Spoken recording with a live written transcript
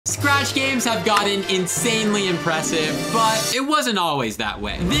Scratch games have gotten insanely impressive, but it wasn't always that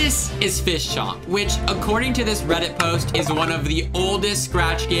way. This is Fish Chomp, which, according to this Reddit post, is one of the oldest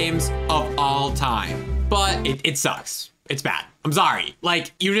Scratch games of all time. But it sucks. It's bad. I'm sorry.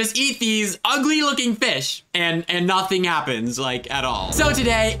 Like, you just eat these ugly looking fish and nothing happens, like, at all. So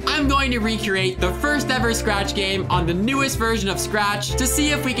today, I'm going to recreate the first ever Scratch game on the newest version of Scratch to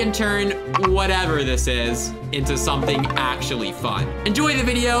see if we can turn whatever this is into something actually fun. Enjoy the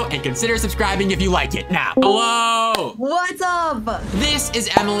video and consider subscribing if you like it. Now, hello! What's up? This is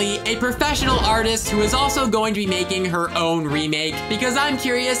Emily, a professional artist who is also going to be making her own remake because I'm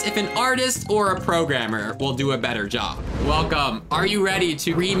curious if an artist or a programmer will do a better job. Welcome. Are you ready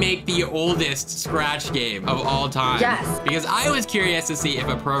to remake the oldest Scratch game of all time? Yes. Because I was curious to see if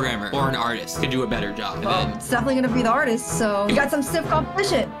a programmer or an artist could do a better job. Well, it's definitely gonna be the artist, so you got some stiff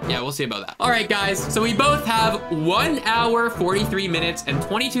competition. Yeah, we'll see about that. All right, guys. So we both have 1 hour, 43 minutes, and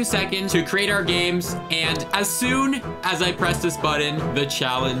 22 seconds to create our games. And as soon as I press this button, the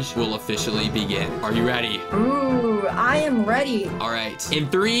challenge will officially begin. Are you ready? Ooh, I am ready. All right. In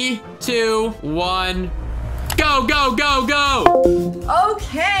 3, 2, 1... Go, go, go, go!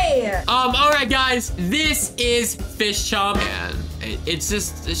 Okay. All right, guys, this is Fish Chomp, and it's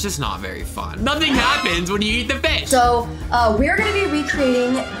just not very fun. Nothing happens when you eat the fish. So, we're gonna be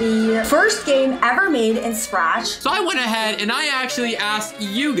recreating the first game ever made in Scratch. So I went ahead and I actually asked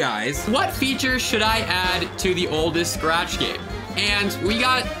you guys, what features should I add to the oldest Scratch game? And we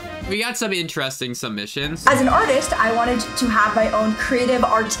got some interesting submissions. As an artist, I wanted to have my own creative,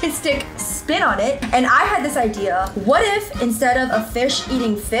 artistic spin on it. And I had this idea. What if instead of a fish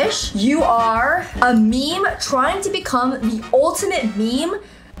eating fish, you are a meme trying to become the ultimate meme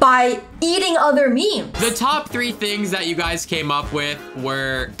by eating other memes? The top 3 things that you guys came up with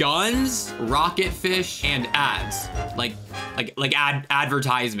were guns, rocket fish, and ads. Like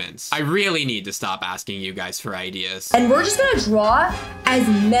advertisements. I really need to stop asking you guys for ideas. And we're just gonna draw as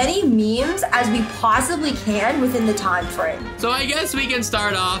many memes as we possibly can within the time frame. So I guess we can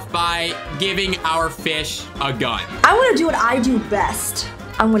start off by giving our fish a gun. I wanna do what I do best.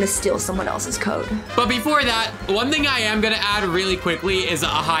 I'm gonna steal someone else's code. But before that, one thing I am gonna add really quickly is a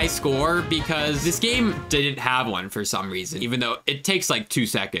high score because this game didn't have one for some reason, even though it takes like 2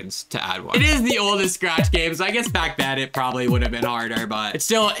 seconds to add one. It is the oldest Scratch game, so I guess back then it probably would have been harder, but it's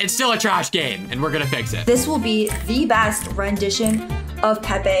still a trash game and we're gonna fix it. This will be the best rendition of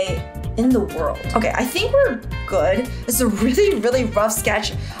Pepe in the world. Okay, I think we're good. This is a really, really rough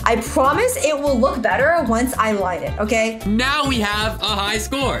sketch. I promise it will look better once I line it, okay? Now we have a high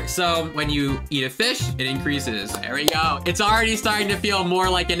score. So when you eat a fish, it increases. There we go. It's already starting to feel more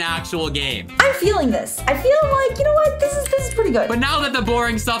like an actual game. I'm feeling this. I feel like, you know what? This is pretty good. But now that the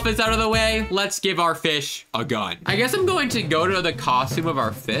boring stuff is out of the way, let's give our fish a gun. I guess I'm going to go to the costume of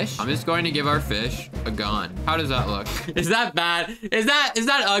our fish. I'm just going to give our fish a gun. How does that look? Is that bad? Is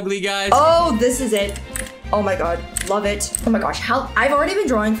that ugly, guys? Oh, this is it. Oh my god, love it. Oh my gosh, I've already been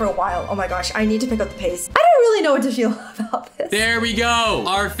drawing for a while. Oh my gosh, I need to pick up the pace. I don't really know what to feel about this. There we go.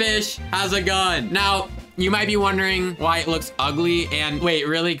 Our fish has a gun. Now, you might be wondering why it looks ugly. And wait,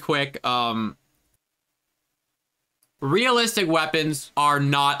 really quick, realistic weapons are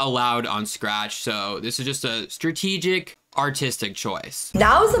not allowed on Scratch, so this is just a strategic artistic choice.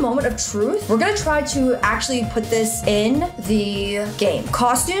 Now is the moment of truth. We're gonna try to actually put this in the game.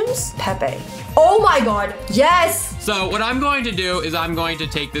 Costumes, Pepe. Oh my god, yes! So what I'm going to do is I'm going to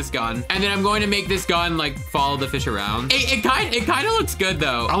take this gun and then I'm going to make this gun like follow the fish around. It kind of looks good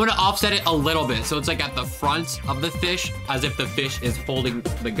though. I want to offset it a little bit so it's like at the front of the fish as if the fish is holding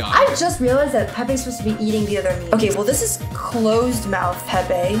the gun. I just realized that Pepe's supposed to be eating the other meat. Okay, well this is closed mouth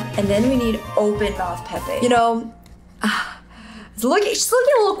Pepe and then we need open mouth Pepe. You know, it's just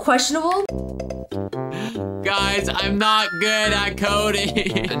looking a little questionable. Guys, I'm not good at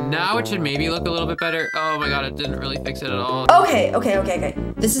coding. And now it should maybe look a little bit better. Oh my god, it didn't really fix it at all. Okay.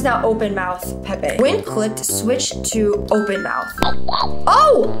 This is now open mouth Pepe. When clicked, switch to open mouth.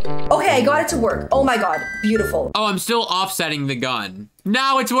 Oh! Okay, I got it to work. Oh my god, beautiful. Oh, I'm still offsetting the gun.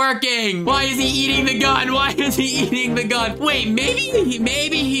 Now it's working. Why is he eating the gun? Why is he eating the gun? Wait,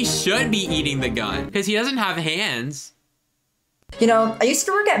 maybe he should be eating the gun because he doesn't have hands. You know, I used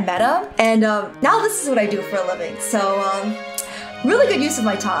to work at Meta, and now this is what I do for a living. So, really good use of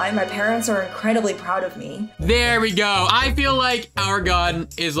my time. My parents are incredibly proud of me. There we go. I feel like our gun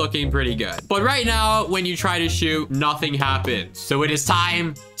is looking pretty good. But right now, when you try to shoot, nothing happens. So it is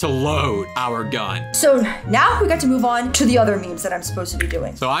time to load our gun. So now we got to move on to the other memes that I'm supposed to be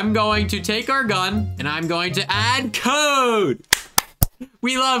doing. So I'm going to take our gun, and I'm going to add code.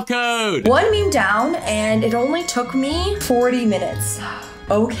 We love code. One meme down, and it only took me 40 minutes.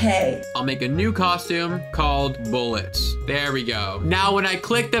 Okay. I'll make a new costume called Bullets. There we go. Now, when I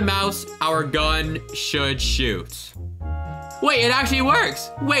click the mouse, our gun should shoot. Wait, it actually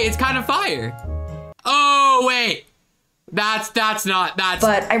works. Wait, it's kind of fire. Oh, wait. That's not.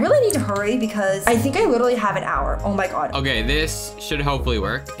 But I really need to hurry because I think I literally have an hour. Oh my God. Okay, this should hopefully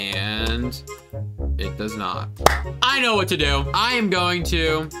work, and it does not. I know what to do. I am going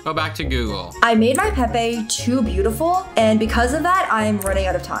to go back to Google. I made my Pepe too beautiful, and because of that, I'm running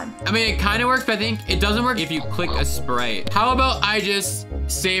out of time. I mean, it kind of works, but I think it doesn't work if you click a sprite. How about I just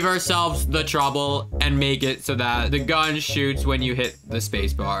save ourselves the trouble and make it so that the gun shoots when you hit the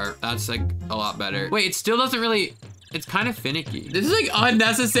space bar? That's like a lot better. Wait, it still doesn't really... It's kind of finicky. This is like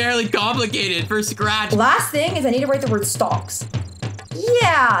unnecessarily complicated for Scratch. Last thing is I need to write the word stalks.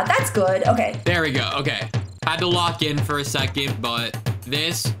 Yeah, that's good. Okay. There we go. Okay. Had to lock in for a second, but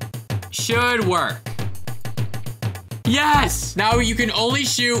this should work. Yes! Now you can only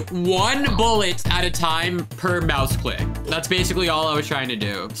shoot 1 bullet at a time per mouse click. That's basically all I was trying to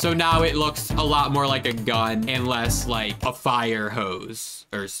do. So now it looks a lot more like a gun and less like a fire hose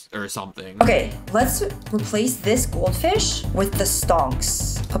or something. Okay, let's replace this goldfish with the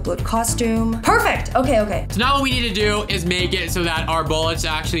stonks. Upload costume. Perfect! Okay. So now what we need to do is make it so that our bullets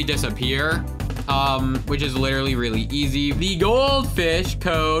actually disappear. Which is literally really easy. The goldfish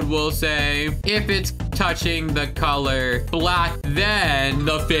code will say, if it's touching the color black, then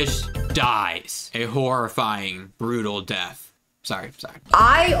the fish dies. A horrifying, brutal death. Sorry.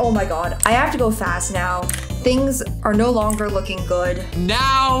 Oh my God, I have to go fast now. Things are no longer looking good.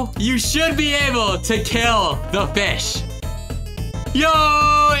 Now you should be able to kill the fish.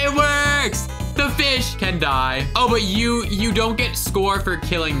 Yo, it works. The fish can die. Oh, but you don't get score for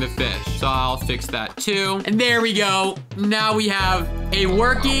killing the fish. So I'll fix that too. And there we go. Now we have a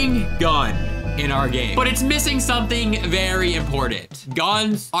working gun in our game. But it's missing something very important.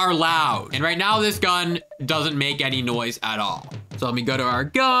 Guns are loud. And right now this gun doesn't make any noise at all. So let me go to our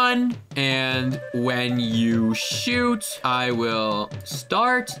gun. And when you shoot, I will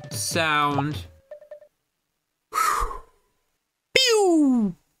start sound.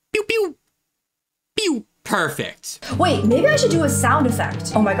 Pew! Pew, pew! Pew! Perfect. Wait, maybe I should do a sound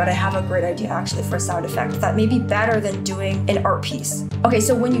effect. Oh my God, I have a great idea actually for a sound effect that may be better than doing an art piece. Okay,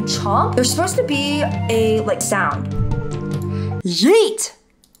 so when you chomp, there's supposed to be a like sound. Yeet!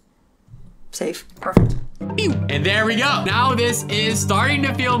 Safe, perfect. Pew! And there we go. Now this is starting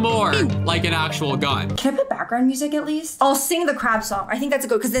to feel more like an actual gun. Can I put background music at least? I'll sing the crab song. I think that's a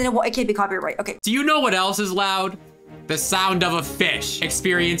good, because then it can't be copyright. Okay. Do you know what else is loud? The sound of a fish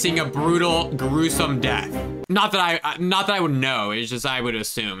experiencing a brutal, gruesome death. Not that I would know. It's just I would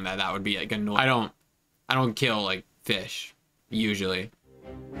assume that would be like a noise. I don't kill like fish usually.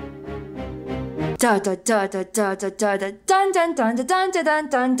 Da da da da da da da da dun dun dun dun dun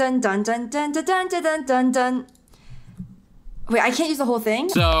dun dun dun dun dun dun dun dun dun. Wait, I can't use the whole thing?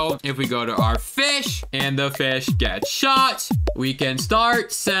 So if we go to our fish and the fish gets shot, we can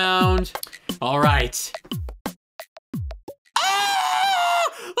start sound. All right.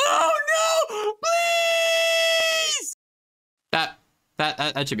 Oh no! Please!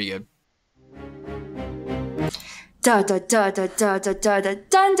 That should be good. Da da da da da da da da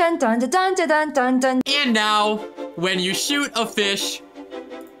dun dun dun dun dun dun dun. And now, when you shoot a fish,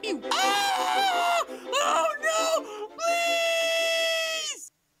 oh no!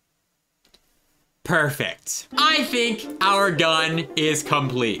 Please! Perfect. I think our gun is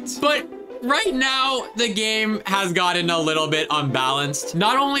complete. But right now, the game has gotten a little bit unbalanced.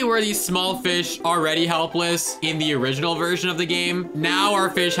 Not only were these small fish already helpless in the original version of the game, now our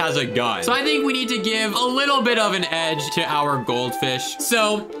fish has a gun. So I think we need to give a little bit of an edge to our goldfish.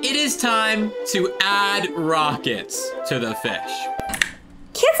 So it is time to add rockets to the fish.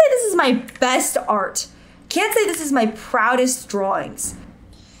 Can't say this is my best art. Can't say this is my proudest drawings.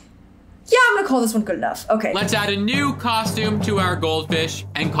 Yeah, I'm gonna call this one good enough. Okay. Let's add a new costume to our goldfish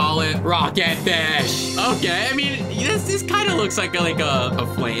and call it Rocket Fish. Okay, I mean, this kind of looks like a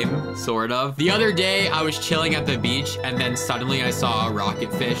flame, sort of. The other day, I was chilling at the beach and then suddenly I saw a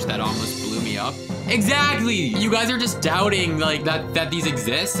rocket fish that almost blew me up. Exactly! You guys are just doubting like that these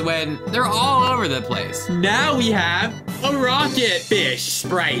exist when they're all over the place. Now we have a rocket fish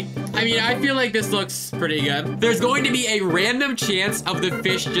sprite. I mean, I feel like this looks pretty good. There's going to be a random chance of the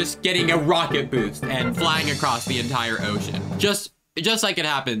fish just getting a rocket boost and flying across the entire ocean. Just like it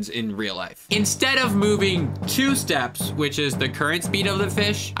happens in real life. Instead of moving 2 steps, which is the current speed of the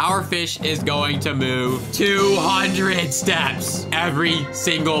fish, our fish is going to move 200 steps every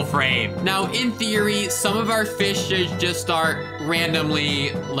single frame. Now, in theory, some of our fish should just start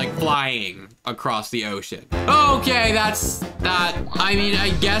randomly like flying across the ocean. Okay, that's that. I mean, I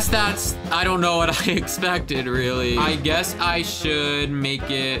guess that's, I don't know what I expected, really. I guess I should make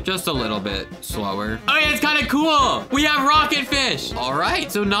it just a little bit slower. Oh yeah, it's kind of cool. We have rocket fish. All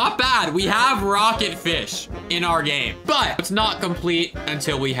right, so not bad. We have rocket fish in our game, but it's not complete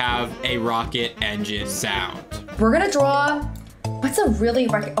until we have a rocket engine sound. We're gonna draw, what's a really,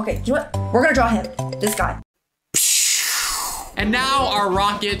 okay, you know what? We're gonna draw him, this guy. And now our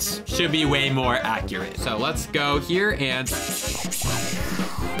rockets should be way more accurate. So let's go here and...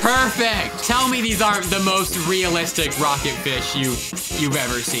 Perfect! Tell me these aren't the most realistic rocket fish you've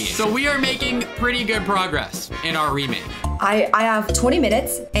ever seen. So we are making pretty good progress in our remake. I have 20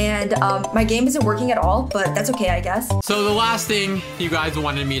 minutes and my game isn't working at all, but that's okay, I guess. So the last thing you guys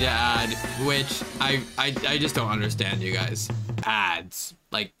wanted me to add, which I just don't understand, you guys. Ads.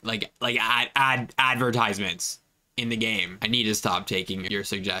 Like advertisements in the game. I need to stop taking your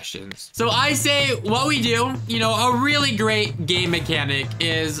suggestions. So I say what we do, you know, a really great game mechanic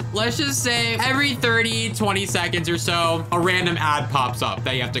is, let's just say every 30, 20 seconds or so, a random ad pops up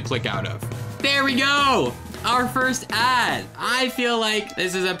that you have to click out of. There we go. Our first ad. I feel like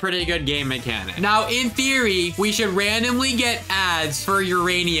this is a pretty good game mechanic. Now, in theory, we should randomly get ads for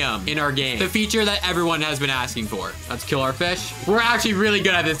uranium in our game. The feature that everyone has been asking for. Let's kill our fish. We're actually really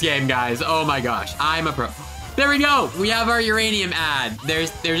good at this game, guys. Oh my gosh, I'm a pro. There we go. We have our uranium ad.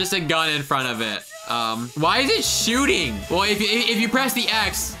 There's just a gun in front of it. Why is it shooting? Well, if you press the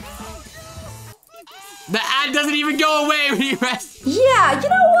X, the ad doesn't even go away when you press. Yeah, you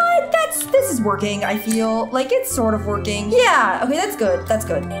know what? This is working. I feel like it's sort of working. Yeah, okay, that's good. That's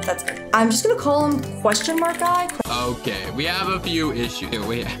good. That's good. I'm just gonna call him question mark guy. Okay, we have a few issues.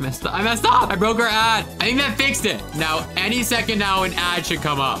 Wait, I messed up. I broke our ad. I think that fixed it. Now, any second now, an ad should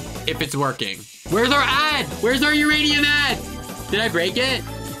come up if it's working. Where's our ad? Where's our uranium ad? Did I break it?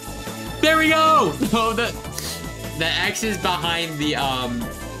 There we go. No, the X is behind the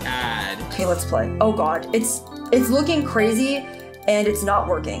ad. Okay, let's play. Oh God, it's looking crazy and it's not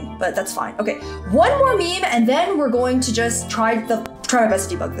working, but that's fine. Okay, one more meme and then we're going to just try my best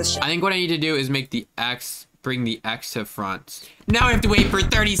to debug this shit. I think what I need to do is make the X, bring the X to front. Now we have to wait for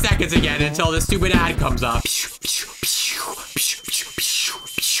 30 seconds again until the stupid ad comes up.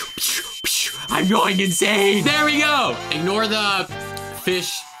 I'm going insane. There we go. Ignore the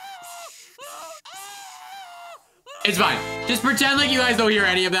fish. It's fine. Just pretend like you guys don't hear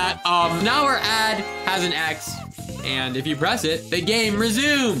any of that. Now our ad has an X, and if you press it, the game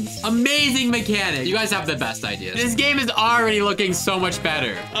resumes. Amazing mechanic. You guys have the best ideas. This game is already looking so much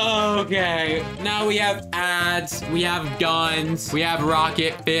better. Okay, now we have ads, we have guns, we have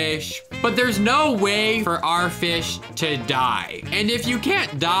rocket fish, but there's no way for our fish to die. And if you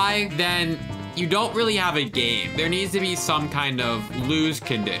can't die, then you don't really have a game. There needs to be some kind of lose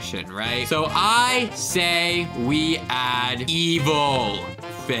condition, right? So I say we add evil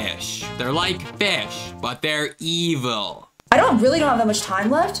fish. They're like fish, but they're evil. I don't have that much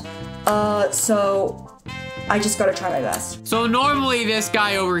time left, so I just gotta try my best. So normally this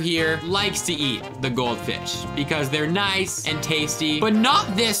guy over here likes to eat the goldfish because they're nice and tasty, but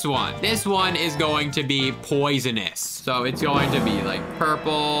not this one. This one is going to be poisonous. So it's going to be like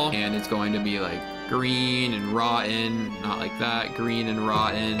purple, and it's going to be like green and rotten, not like that, green and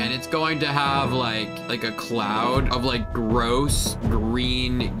rotten. And it's going to have like a cloud of like gross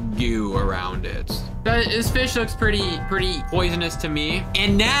green goo around it. This fish looks pretty poisonous to me.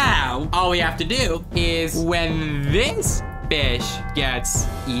 And now all we have to do is when this fish gets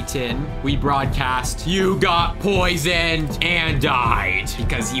eaten, we broadcast, you got poisoned and died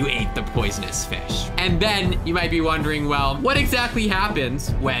because you ate the poisonous fish. And then you might be wondering, well, what exactly happens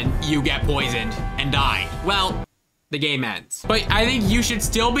when you get poisoned and die? Well, the game ends. But I think you should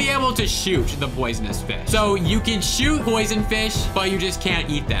still be able to shoot the poisonous fish. So you can shoot poison fish, but you just can't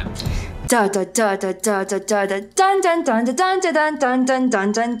eat them. Da da da da da da da da dun dun dun dun dun dun dun dun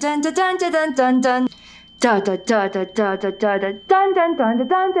dun dun dun dun dun dun dun. Da da da da da da da da dun dun dun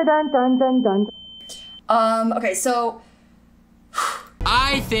dun dun dun dun dun. Okay, so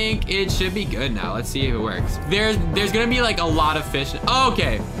I think it should be good now. Let's see if it works. There's gonna be like a lot of fish. Oh,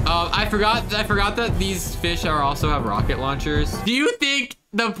 okay. I forgot that these fish also have rocket launchers. Do you think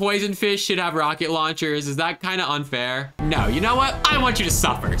the poison fish should have rocket launchers? Is that kind of unfair? No, you know what? I want you to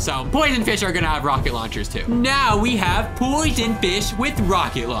suffer. So poison fish are gonna have rocket launchers too. Now we have poison fish with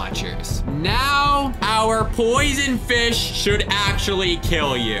rocket launchers. Now our poison fish should actually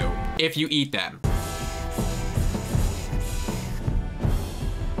kill you if you eat them.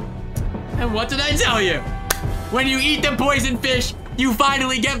 And what did I tell you? When you eat the poison fish, you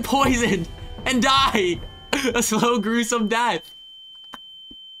finally get poisoned and die a slow, gruesome death.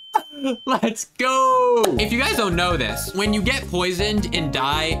 Let's go. If you guys don't know this, when you get poisoned and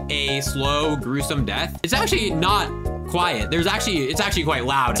die a slow, gruesome death, it's actually not quiet. It's actually quite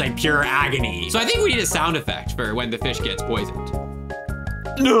loud. It's like pure agony. So I think we need a sound effect for when the fish gets poisoned.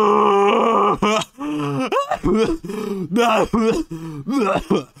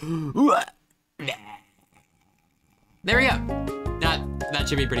 There we go. That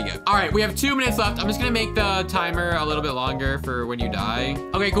should be pretty good. All right, we have 2 minutes left. I'm just gonna make the timer a little bit longer for when you die.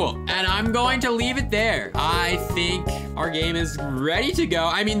 Okay, cool. And I'm going to leave it there. I think our game is ready to go.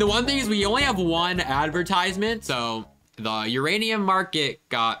 I mean, the one thing is we only have 1 advertisement, so the uranium market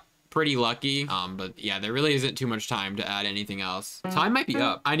got pretty lucky. But yeah, there really isn't too much time to add anything else. Time might be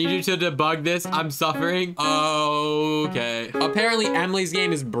up. I need you to debug this. I'm suffering. Okay. Apparently Emily's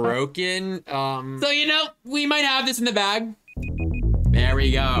game is broken. So you know, we might have this in the bag. There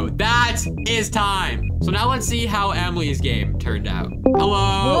we go. That is time. So now let's see how Emily's game turned out.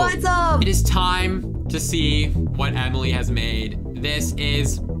 Hello. What's up? It is time to see what Emily has made. This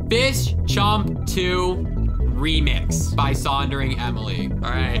is Fish Chomp 2 Remix by Saundering Emily. All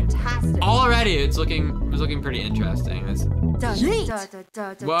right. Fantastic. Already, it's looking pretty interesting. Whoa.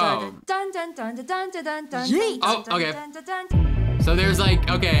 Oh, okay. So there's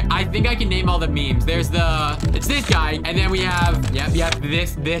like, okay, I think I can name all the memes. It's this guy, and then we have, yep,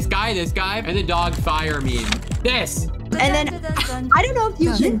 this guy, and the dog fire meme. This. And then, I don't know if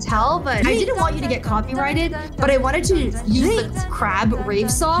you can tell, but I didn't want you to get copyrighted, but I wanted to use the crab rave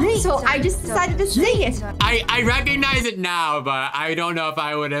song, so I just decided to sing it. I recognize it now, but I don't know if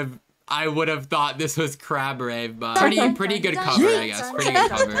I would have thought this was crab rave, but pretty good cover, I guess. Pretty good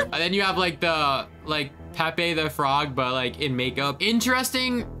cover. And then you have like the Pepe the Frog, but like in makeup.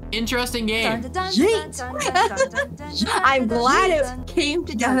 Interesting game. I'm glad it came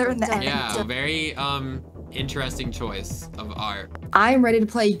together in the end. Yeah, very interesting choice of art. I'm ready to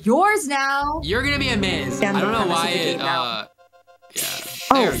play yours now. You're gonna be amazed. I don't know why it yeah.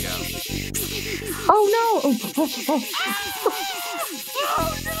 There we go. Oh no.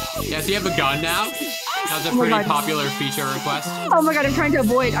 Yeah, so you have a gun now? That's a pretty popular feature request. Oh my god, I'm trying to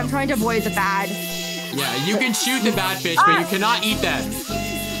avoid the bad. Yeah, you can shoot the bad fish, but you cannot eat them.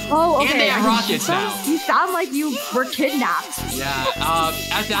 Oh, okay. And they have rockets now. You sound like you were kidnapped. Yeah,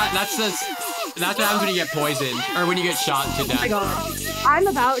 that's what happens when you get poisoned, or when you get shot to death. Oh my god. I'm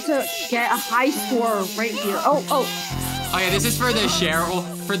about to get a high score right here. Oh yeah, this is for the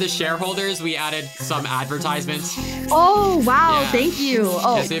shareholders. We added some advertisements. Oh wow, yeah. Thank you.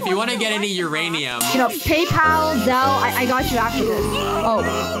 Oh. Yeah, so if you want to get any uranium, you know, PayPal, Zelle, I got you after this. Oh.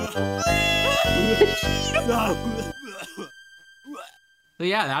 So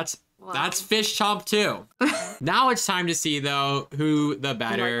yeah, that's Fish Chomp 2. Now it's time to see though who the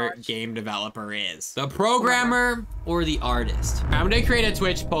better game developer is. The programmer or the artist. I'm gonna create a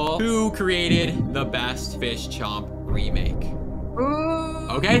Twitch poll. Who created the best Fish Chomp remake? Ooh,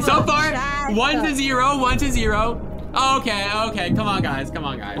 okay, so far 1-0, 1-0. Okay, come on guys.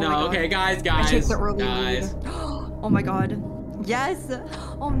 No, okay, guys. Oh my god. Yes.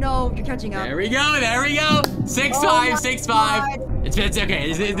 Oh no, you're catching up. There we go. 6-5, 6-5. It's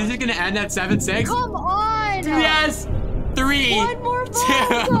okay. Is it gonna end at 7-6? Come on. Yes. 3, One more 2,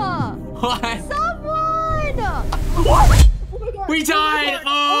 vodka. 1. Someone. We tied.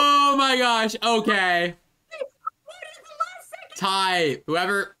 Oh my gosh. Okay. Tie.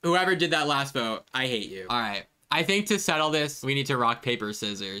 Whoever did that last vote, I hate you. All right. I think to settle this, we need to rock, paper,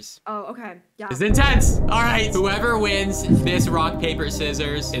 scissors. Oh, okay. Yeah. It's intense. All right. Whoever wins this rock, paper,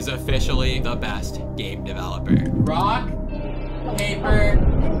 scissors is officially the best game developer. Rock, paper,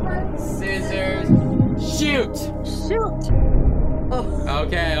 scissors, shoot. Shoot. Oh.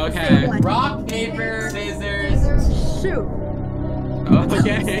 Okay. Rock, paper, scissors, shoot.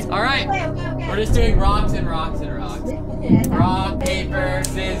 Okay. All right. Okay. We're just doing rocks and rocks and rocks. Rock, paper,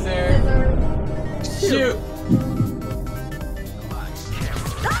 scissors, shoot.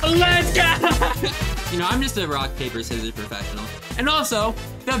 Let's go! You know, I'm just a rock, paper, scissors professional. And also,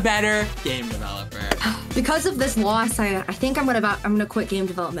 the better game developer. Because of this loss, I think I'm gonna quit game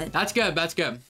development. That's good.